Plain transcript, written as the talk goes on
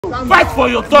Fight for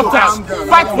your daughter.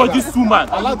 Fight for this woman.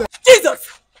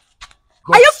 Jesus!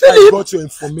 God, are you feeling? I got your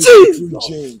information through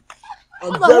Jane.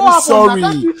 I'm very sorry.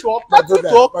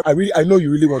 I know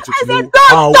you really want to know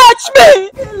how. Don't touch me!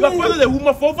 You have followed a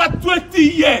woman for over 20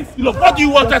 years. You know, what do you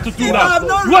want her to do now?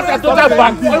 You want her daughter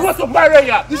back? You want to marry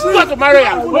her? You want to marry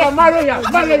her? You want to marry her?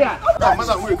 Marry her?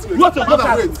 You want your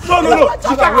daughter? No.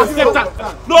 She can't accept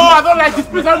that. No, I don't like this.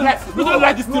 Please don't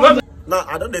like this. Now,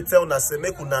 I don't tell una say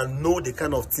make una know the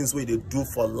kind of things wey they do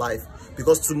for life,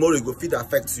 because tomorrow it go fit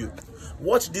affect you.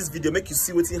 Watch this video, make you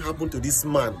see what happened to this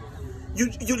man. You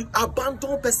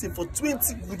abandon person for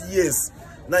 20 good years.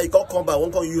 Now you can't come back,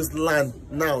 won't come use land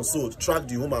now, so track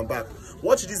the woman back.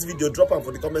 Watch this video, drop am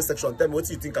for the comment section. Tell me what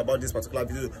you think about this particular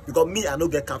video, because me, I no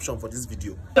get caption for this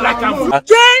video.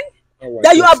 Jane,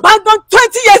 that you abandoned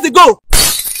 20 years ago.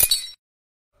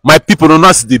 My people don't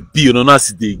know they be, don't know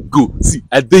they go. See,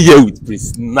 I dey here with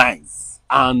Prince Nice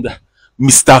and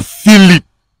Mr. Philip.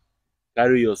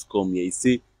 Carry yours come here. He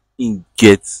say he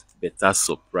get better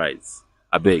surprise.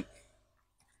 I beg.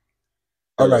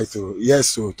 All right, so yes,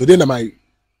 so today is my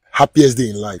happiest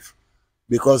day in life,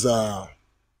 because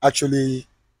actually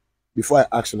before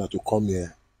I asked her to come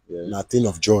here, a thing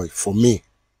of joy for me.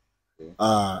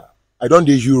 I don't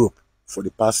do Europe for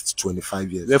the past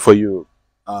 25 years. Where for Europe?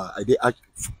 I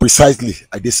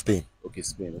did Spain. Okay,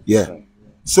 Spain. Okay. Yeah.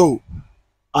 So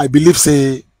I believe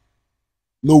say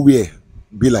nowhere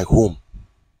be like home.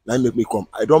 That make me come.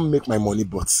 I don't make my money,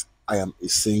 but I am a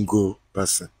single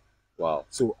person. Wow.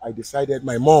 So I decided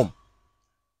my mom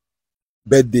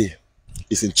birthday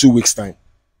is in 2 weeks time.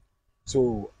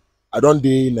 So I don't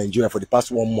be in Nigeria for the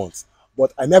past 1 month.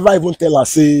 But I never even tell her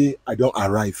say I don't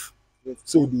arrive.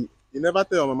 So you never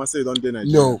tell your mama say you don't do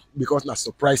Nigeria? No, because na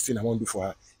surprise thing I want to do for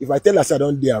her. If I tell her say I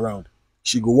don't dey around,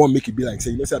 she go want make it be like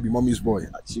say, let's say I be mommy's boy.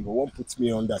 She go want put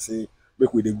me on that say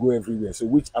make we dey go everywhere. So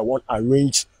which I want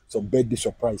arrange some birthday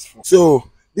surprise for. So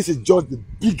this is just the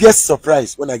biggest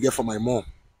surprise when I get from my mom,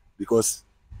 because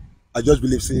I just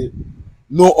believe say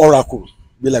no oracle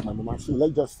be like my mama. So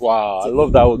let's just I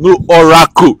love that one. No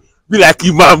oracle be like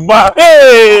your mama.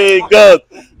 Hey God.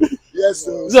 Yes,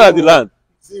 so the land.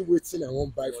 See waiting I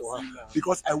won't buy for her,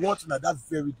 because I want to that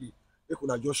very day. Make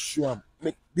una just show am.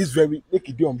 Make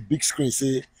it be on big screen.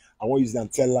 Say I want you to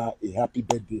tell her a happy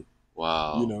birthday.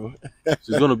 Wow. You know. So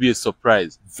it's gonna be a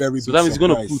surprise. Very big. So that means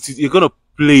you're gonna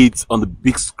play it on the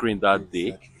big screen that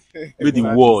day. Make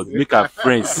the world, make our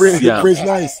friends see am. Prince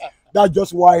Nice. That's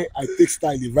just why I take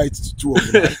style invite two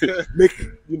of them. Make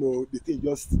the thing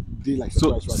just be like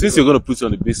so. Since you're gonna put it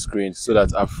on the big screen, so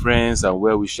that our friends and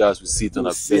well-wishers will see it on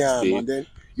our birthday. And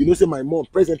then say my mom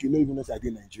presently no even know I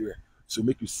did Nigeria. So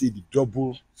make you see the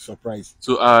double surprise.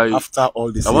 So after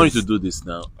all this, I want you to do this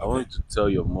now. I want you to tell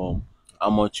your mom how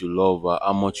much you love her,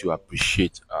 how much you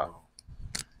appreciate her.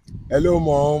 Hello,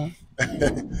 Mom.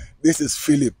 This is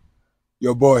Philip,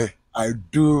 your boy. I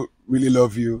do really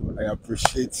love you. I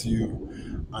appreciate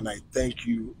you, and I thank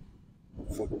you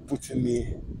for putting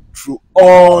me through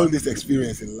all this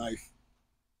experience in life.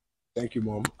 Thank you,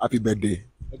 Mom. Happy birthday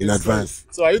in advance.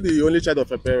 So are you the only child of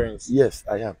your parents? Yes,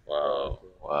 I am. Wow.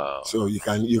 So you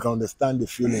can understand the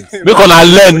feelings. Make una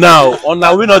learn now.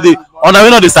 We know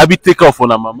the sabi take off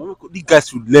on our mama. These guys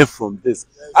should learn from this.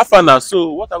 After now,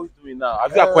 so what are we doing now?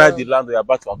 Have you acquired the land or you're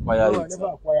about to acquire it? I never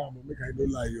acquire it. Make I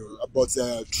don't lie you. But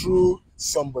through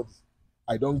somebody,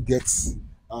 I don't get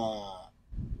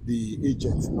the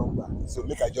agent's number. So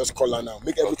make I just call her now.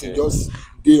 Make everything just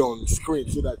be on screen,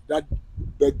 so that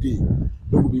birthday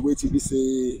don't be waiting to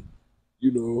say,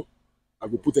 I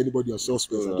will put anybody on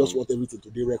suspect. I just want everything to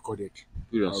be recorded.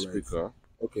 Put on speaker. Right.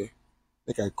 Okay.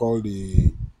 Like I call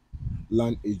the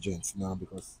land agent now,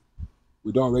 because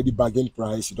we don't already bargain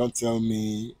price. You don't tell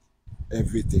me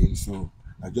everything, so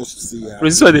I just see.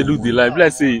 This is why they look the land.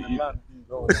 Let's say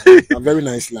a very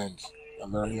nice land. A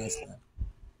very nice land.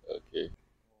 Okay.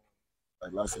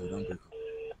 Like last year, don't break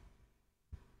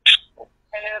up.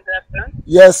 Hello, good afternoon.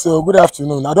 Yes, so good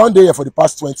afternoon. I don't dey here for the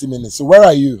past 20 minutes. So where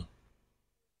are you?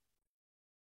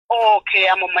 Okay,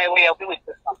 I'm on my way. I'll be with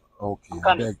you. Okay,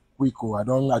 I beg, quick. I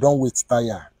don't wait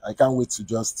tire. I can't wait to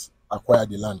just acquire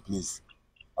the land, please.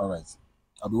 All right,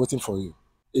 I'll be waiting for you.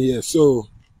 Yeah, so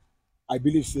I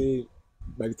believe say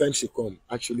by the time she come,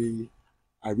 actually,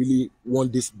 I really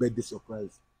want this birthday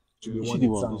surprise to be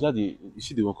Is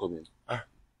she the one coming?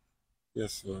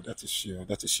 Yes, so that is she.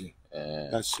 That is she.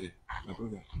 That's she. My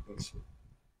brother. That's she.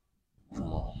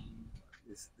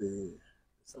 It's the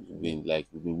We've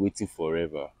been waiting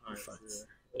forever. In fact,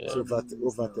 it's over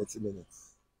 30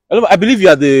 minutes. Hello, I believe you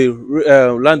are the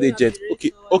land agent.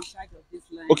 Okay.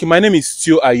 My name is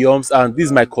Tio Ayoms, and this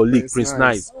is my colleague Prince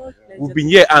Nice. We've been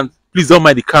here, and Please don't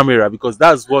mind the camera because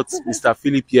that's what Mr.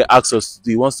 Philip here asked us to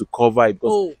do. He wants to cover it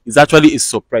because it's actually a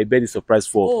surprise, birthday surprise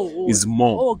for his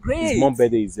mom. Oh, great. His mom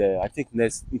birthday is, I think,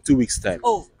 in 2 weeks' time.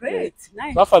 Oh, great.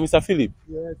 Nice. How far, Mr. Philip?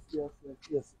 Yes.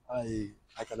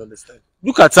 I can understand.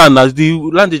 Look at her now. The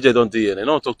land agent don't do it. I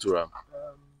don't talk to her.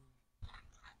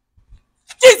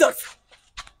 Jesus!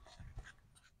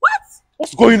 What?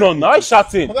 What's going on now? I'm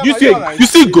shouting. Madam, You are see, you alright? you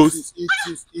see ghosts?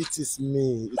 It is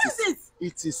me.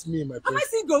 It is me, my Have I brother.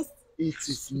 seen ghosts? It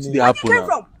is me. They Where happen you came now.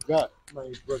 from? God,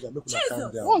 my brother, make una calm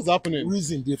Jesus. down. What's happening?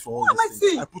 Reason there for all What am I these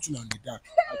seeing? things. I put you on the dark.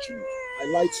 Actually, I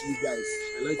lied to you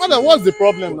guys. Madam, what's the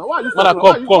problem now? Why are you Mother,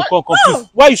 talking? come, please.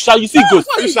 Why you shout? You see ghosts?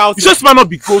 Why are you shouting? You just might not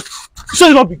be ghost. You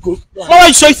just not be ghost. Why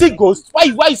you sure you see ghost? Why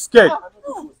you scared?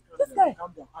 No, this guy.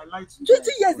 Calm down. I lied to you.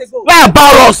 20 years ago. Lie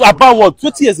about us. About what?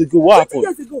 20 years ago. What 20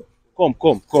 happened? years ago.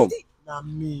 Come. Nah,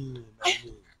 me.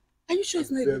 Are you sure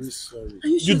it's not Very good? sorry. Are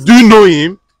you sure? You do know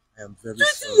him? I am very 20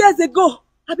 sorry. years ago.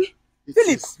 Abi, It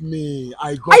Philip. is me. I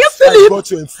Are you got Philip?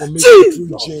 your information Jesus.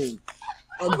 through Jane.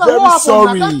 I'm Madam, very what happened?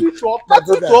 sorry. Now, can't you talk? My Can't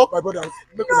you brother, talk?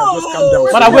 make una just calm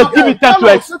down. Mother, wait, give me time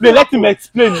to explain. Let him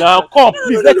explain now. Come,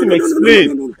 please, let him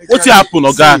explain. What's happened,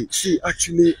 Oga? See,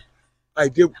 actually, I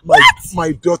gave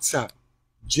my daughter,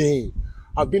 Jane.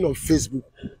 I've been on Facebook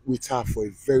with her for a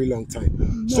very long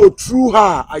time. So through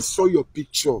her, I saw your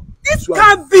picture. This So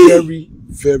can't I'm be. very,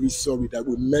 very sorry that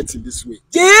we met in this way.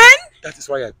 Jane, That is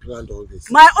why I planned all this.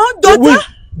 my own daughter. Wait,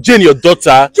 Jane, your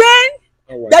daughter? Jane,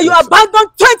 Our that you daughter. abandoned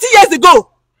 20 years ago.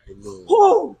 I know.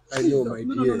 Oh, I know, my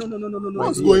dear. no. My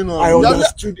What's dear, going on? I You are-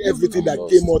 understood everything that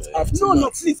came out after No,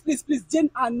 that. please, Jane.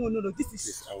 No, this is.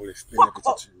 Please, I will explain Fuck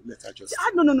everything up. to you. Let her just.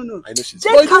 No. I know she's.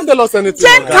 Jane But you didn't tell us anything.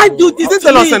 Jane Oga. can't do this You didn't to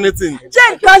tell us me. anything.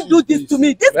 Jane can't do this to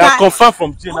me. This I guy. confirm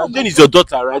from Jane. Now, Jane is your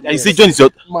daughter, right? And you say Jane is your.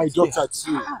 My daughter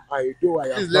too. I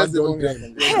Please, let's abandoned even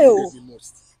them. Hell. The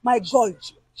most. My God.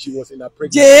 She was in a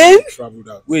pregnancy. Jane? and traveled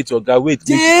out. Wait, Oga, wait.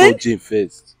 Jane? Make you call Jane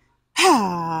first.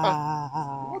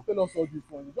 Ah. Don't tell us all this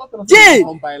one. Don't tell us Jane! all this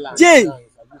one by line. Jane, Guys,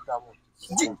 I look at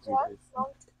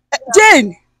what-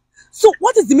 Jane. So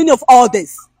what is the meaning of all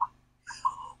this?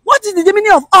 What is the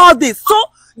meaning of all this? So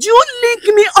do you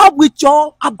link me up with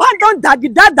your abandoned daddy,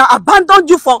 dad that abandoned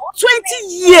you for 20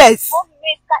 years? Mommy,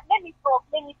 wait, let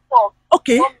me talk.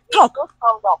 Okay, Mommy, wait, talk. don't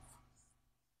calm down.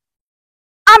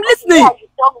 I'm listening. Yeah, you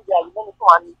tell me that you let me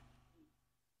talk.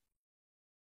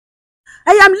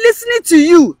 I am listening to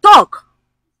you. Talk.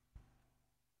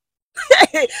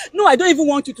 No, I don't even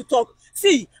want you to talk.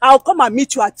 See, I'll come and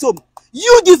meet you at home.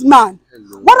 You, this man.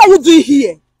 Hello. What are you doing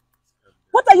here?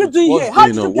 What are you doing here? How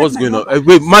did you get What's my going on? number?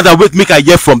 Wait, madam, wait, make I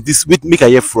hear from this. Wait, make I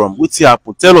hear from. What's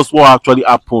happened? Tell us what actually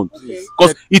happened.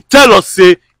 Because he tell us,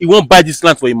 say, he won't buy this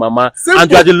land for his mama,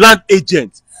 and you are the land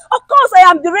agent. Of course, I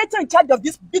am the rector in charge of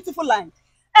this beautiful land.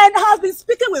 And I have been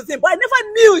speaking with him, but I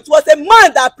never knew it was a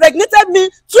man that impregnated me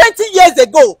 20 years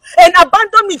ago and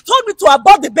abandoned me, told me to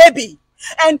abort the baby.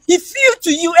 And he flew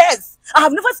to US. I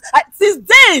have never, since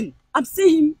then, I'm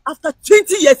seeing him after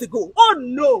 20 years ago. Oh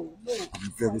no.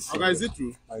 I'm very sorry. Oga, is it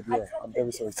true? My dear, I'm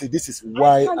very sorry. See, this is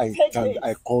why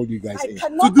I called you guys in.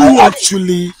 cannot I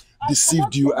actually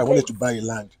deceived you. I wanted to buy a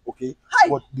land, okay?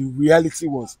 But the reality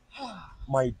was,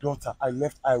 my daughter,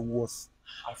 I was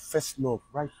her first love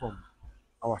right from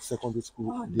our secondary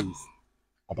school days,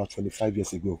 about 25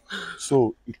 years ago.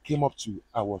 So it came up to,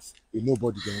 I was a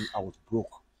nobody then, I was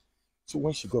broke. So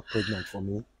when she got pregnant for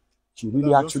me, she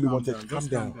really Just actually calm wanted down, to calm just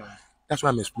down. calm down. That's why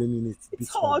I'm explaining it. bit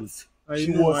by bit. I She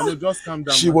know, was- I know, just calm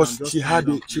down. She madam, was, just she calm had,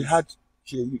 down,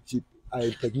 a, I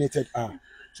impregnated her,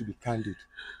 to be candid,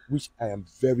 which I am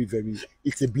very, very,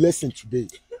 it's a blessing today.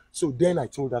 So then I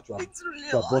told her to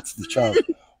abort the child.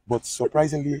 But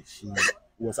surprisingly, she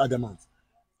was adamant.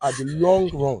 At the long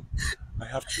run, I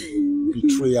have to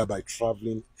betray her by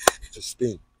traveling to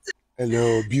Spain.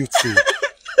 Hello, beauty.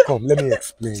 Come, let me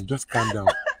explain. Just calm down.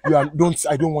 I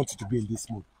don't want you to be in this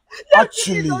mood.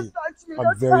 Actually,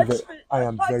 I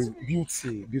am very,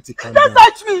 beauty, calm down.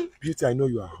 Touch me. Beauty, I know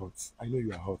you are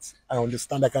hot. I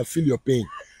understand. I can feel your pain.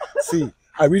 See,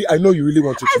 I know you really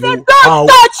want to know how.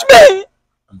 Don't touch me.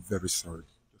 I'm very sorry.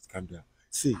 Just calm down.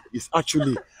 See, it's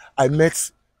actually, I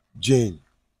met Jane,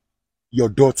 your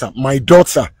daughter, my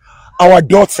daughter, our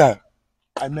daughter.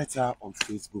 I met her on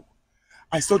Facebook.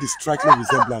 I saw the striking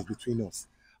resemblance between us.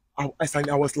 I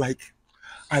was like,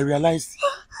 I realized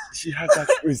she has that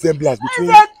resemblance between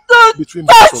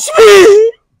Touch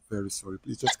me. Very sorry.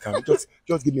 Please just calm. Just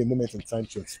give me a moment and time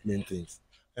to explain things.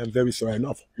 I'm very sorry. I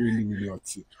know I've really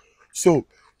hurt you. So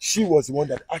she was the one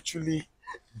that actually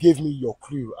gave me your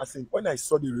clue. I think when I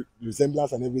saw the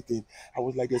resemblance and everything, I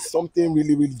was like, there's something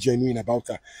really genuine about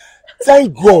her.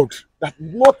 Thank God that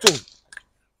nothing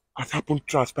has happened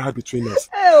transpired between us.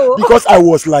 Because I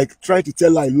was like trying to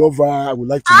tell her I love her, I would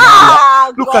like to marry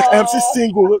her. Look, I am still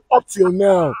single up till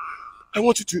now. I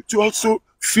want you to also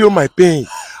feel my pain.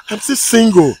 I'm still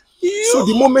single. So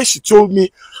the moment she told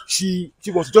me she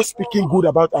was just speaking good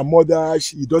about her mother,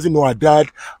 she doesn't know her dad,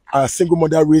 her single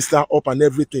mother raised her up and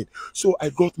everything. So I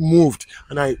got moved,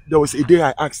 and there was a day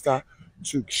I asked her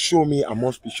to show me her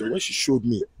mom's picture. When she showed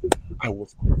me, I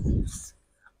was confused.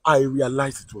 I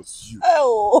realized it was you.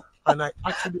 And I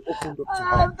actually opened up to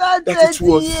her that it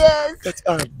was that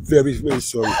I'm very, very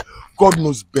sorry. God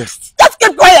knows best. Just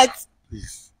keep quiet.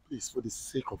 Please, for the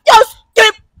sake of just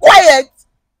keep quiet.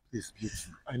 Please, beauty,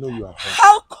 I know you are hurt.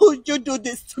 How could you do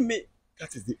this to me?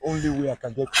 That is the only way I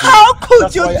can get through. How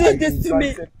could you do this to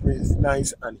me? Prince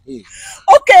Nice and hey.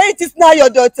 Okay, it is now your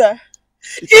daughter.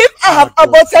 If I have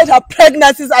aborted her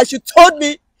pregnancies as you told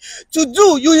me to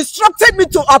do, you instructed me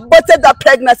to abort that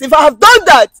pregnancy. If I have done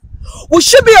that, will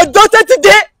she be your daughter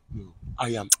today? No, I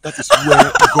am. That is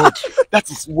where God. That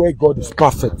is where God is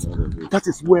perfect. That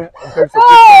is where.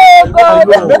 Oh God!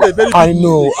 I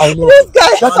know. This guy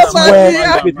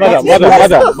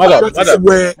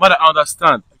Madam, I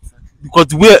understand. Because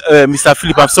the way, Mr.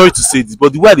 Philip, I'm sorry to say this,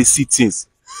 but the way they see things,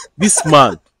 this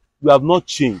man, you have not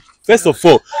changed. First of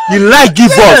all, you like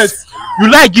give us,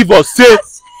 say,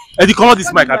 and you come on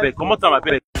this mic, I beg, come on my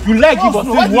bed. You like give us,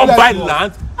 say you won't buy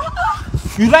land.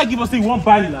 You like give us, say you won't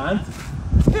buy land.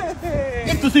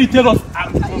 If to say you tell us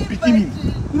from the beginning,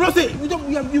 you know, say we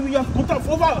have contact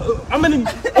for over how many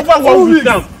over 1 week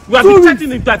now. We have been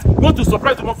chatting in that we want to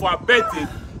surprise someone for our birthday.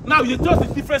 Now you tell us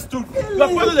a different story. You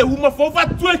have abandoned a woman for over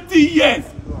 20 years.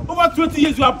 Over 20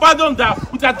 years, you abandoned her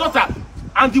with her daughter.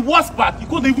 And the worst part, you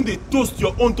couldn't even toast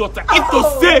your own daughter. If to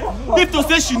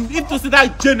say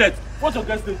that Janet, what's your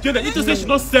guys name? Janet, if to say she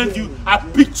don't send you a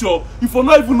picture, if you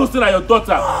not even know that your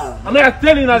daughter, and now you're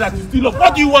telling her that you still love.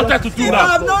 What do you want her to do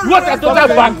now? You want her daughter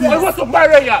back? You want to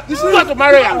marry her? You want to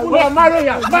marry her? You want to marry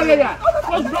her?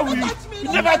 What's wrong with you? You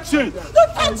never change.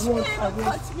 Don't touch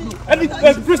me. And the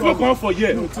priest will come for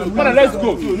you. Mother, let's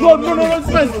go. No.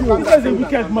 This is a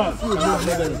wicked man.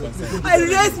 I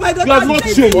raised my daughter. You have not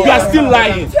changed. You are still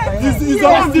lying. You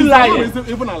are still lying. Is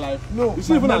even alive? No, is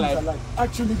she even alive?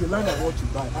 Actually, the land I want to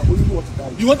buy, I only want to buy.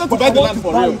 You wanted to buy the land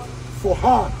for real? For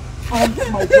her and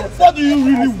my daughter. What do you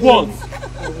really want?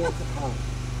 I want her.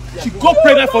 She got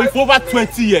pregnant for you for over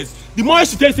 20 years. The moment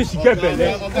she tells you she get belle,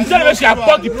 you tell her she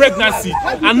abort the pregnancy,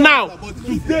 and now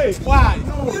today, why?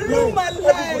 You ruined my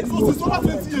life. It's over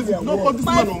 20 years. You don't call this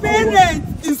My man on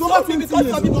parents. It's over 20 years.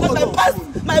 Because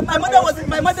my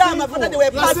mother and my father, they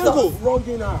were pastors.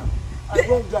 Wronging her. I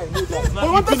wronged her.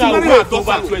 now you've been around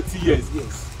over 20 years.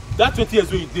 That 20 years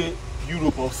when you did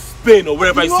Europe or Spain or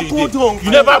wherever you see you did,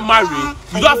 you never marry.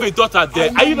 You don't have a daughter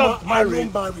there. Are you not married? I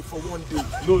don't marry for one day.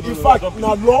 No. In fact, in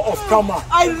a law of karma.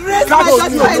 I raised my daughter.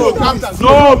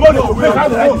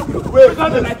 Wait. I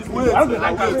don't like this.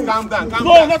 Calm down.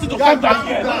 No, nothing to calm down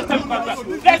here.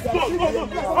 Let's go. No.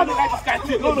 How do you like this guy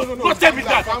thing? No. Don't tell me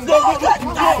that. No.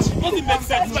 Nothing makes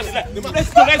sense.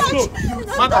 Let's go.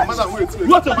 Madam, wait. You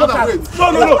want to daughter?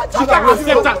 No. She can't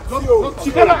accept that.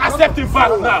 She cannot accept him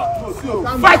back now.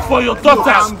 Fight for your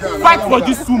daughter. Fight for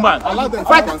this woman.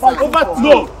 Fight over.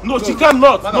 No, she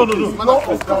cannot. No.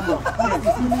 Just calm down.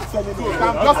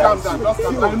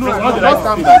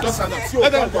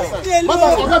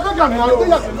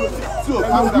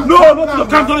 No,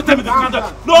 calm down. Tell me to calm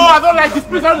down. No, I don't like this.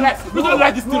 Please, I don't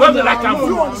like this thing. I don't like him.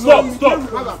 Stop.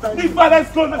 If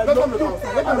let's go.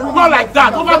 Not like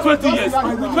that. Over 20 years.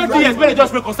 20 years when they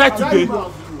just reconcile today.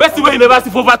 Best way in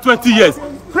university for over 20 years.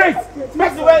 Great.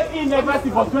 Best way in university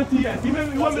for 20 years. You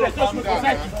want me to just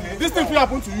reconcile today? This thing will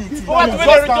happen to you too. Just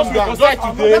reconcile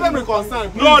today. Let them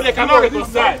reconcile. No, they cannot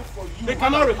reconcile. They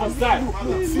cannot reconcile.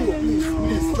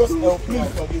 Please, just help me.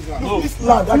 No. This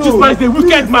man is a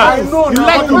wicked man.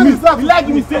 He like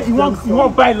me say he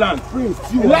won't buy land.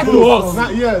 He like to us.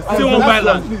 Yes. Say he won't buy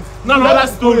land. No, another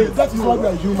story. That is why we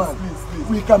are human.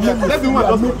 We can make the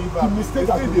mistake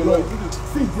that we do.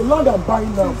 See, the land I'm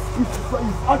buying now is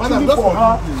actually for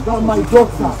her than my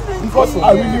daughter. Because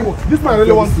I really want. This man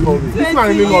really wants to marry you. This man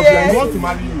really loves you and he wants to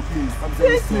marry you, please.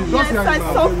 Yes, I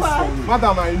suffered.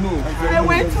 Madam, I know. I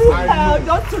went through hell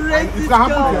just to raise this girl. It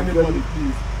can happen to girl. anybody,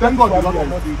 please. Thank God you're not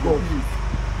with God. Please.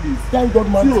 Thank God,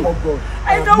 man, for God.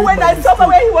 I know when I saw her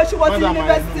where she was in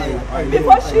university.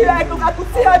 Before I could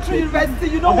see her through university.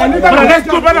 You know what? Let's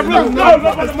go, brother. No.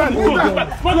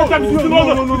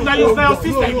 Now your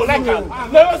sister, you go like her.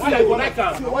 Now your sister, you go like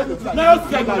her.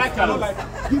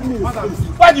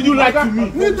 Why did you lie to me?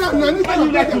 Why did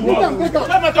you lie to us? No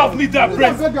matter of need that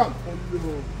breast.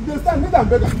 You stand, make them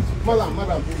beg.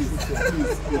 Madam, please.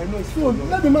 I know. So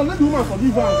let the woman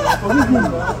forgive her. Forgive him.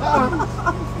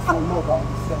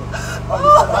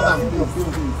 Madam,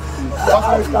 please.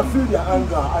 I can feel their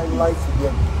anger. I lied to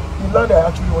them. The land I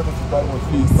actually wanted to buy was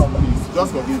please,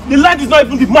 just forgive me. The land is not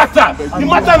even the matter. The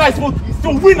matter is to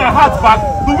win her heart back,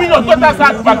 to win your daughter's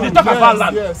heart back. They talk about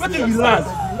land. What is the land?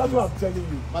 That's what I'm telling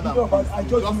you. Madam, I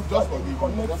just forgive me.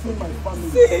 Connecting my family.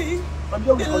 See,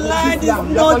 the land is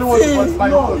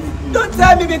nothing. Don't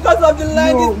tell me because of the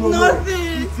land is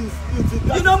nothing.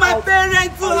 You know my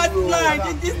parents who had land,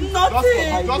 it is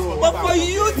nothing. But for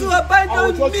you to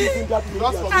abandon me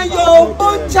and your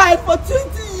own child for 20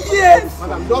 years,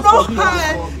 no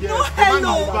hi, no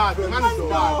hello,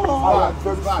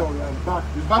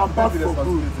 I'm back for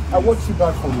good. I want you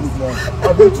back for good now.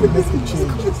 I'm going to make a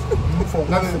change for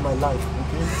once in my life,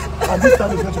 okay? And this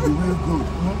time is going to be real good.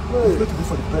 It's going to be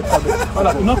for the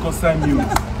better. It's not concern you.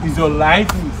 It's your life.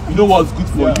 You know what's good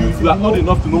for you. You are old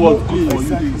enough to know what's good for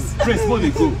you. Praise God, they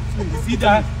go. See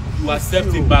that you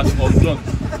accept him back or not.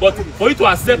 But for you to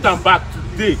accept him back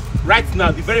today, right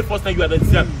now, the very first time you are the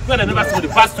same, you have never seen for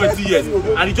the past 20 years,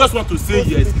 and you just want to say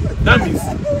yes, that means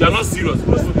you are not serious.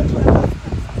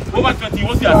 Over 20, you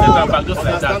want to accept them back just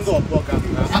like that.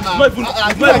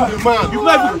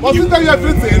 You've not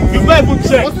even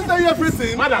checked.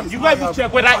 Madam, you've not even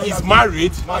checked whether he's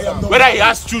married, whether he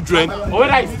has children, or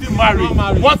whether he's still married.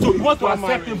 You want to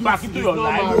accept him back into your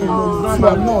life? No, I'm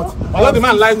not. I know the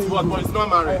man lies to us, but he's not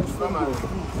married. Please,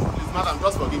 madam,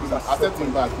 just forgive him. Accept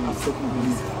him back,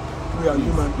 please. We are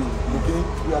human beings, okay?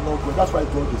 We are not good. That's why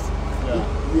God is. Yeah.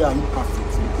 We are imperfect,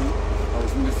 okay? I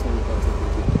was really sorry about it.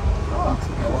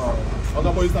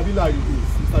 Okay, but it's a bit lie, you do.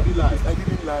 It's a bit lie. I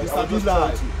didn't lie. It's a bit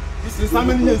lie. This is how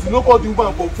many years you know call the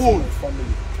woman for phone?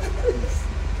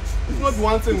 It's not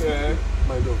one thing, eh?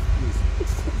 My love, please.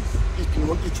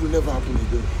 It will never happen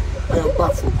again. I am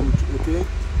back for good, okay?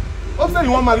 What say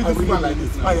you want to marry this woman like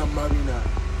this now? I am marrying her.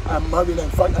 I am marrying her. In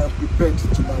fact, I am prepared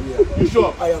to marry her. You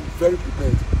sure? I am very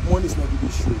prepared. Money is not the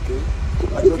issue, okay?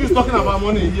 You're talking about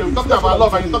money here. We're talking about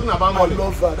love and you're talking about money. I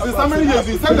love her. Since how many years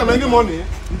you send them any money?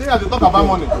 You think have to talk about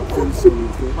money? I'm very sorry,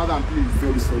 okay? Madam, please.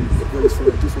 Very sorry. Very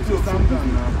sorry. I just want to calm down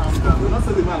now. Calm down. We're not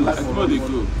saying the man like money.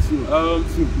 Please.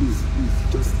 Just be please.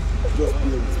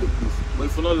 But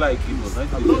if you don't like him, I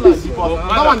don't like him.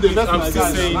 That one the best.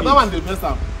 That one the best.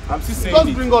 I'm still saying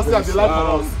just bring us here the life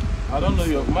for us. I don't know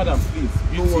your madam, please.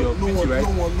 No one is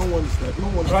there. No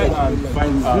one is try and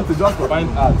find out. Just find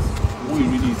out who he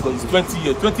really is. Because it's 20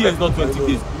 years. 20 years is not 20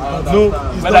 days. No,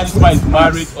 whether this man is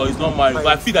married or is not married. But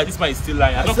I feel that this man is still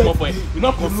lying. I don't come up for it. You're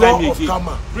not concerned me again.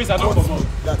 Please, I don't come up.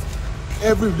 That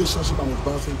every relationship I was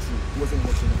bouncing through wasn't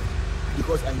working out.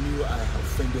 Because I knew I had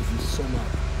offended you somehow.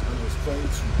 And I was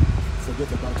trying to forget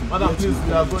about you. Madam, please,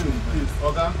 we are going. Please,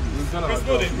 okay? Please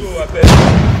go, I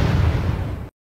beg.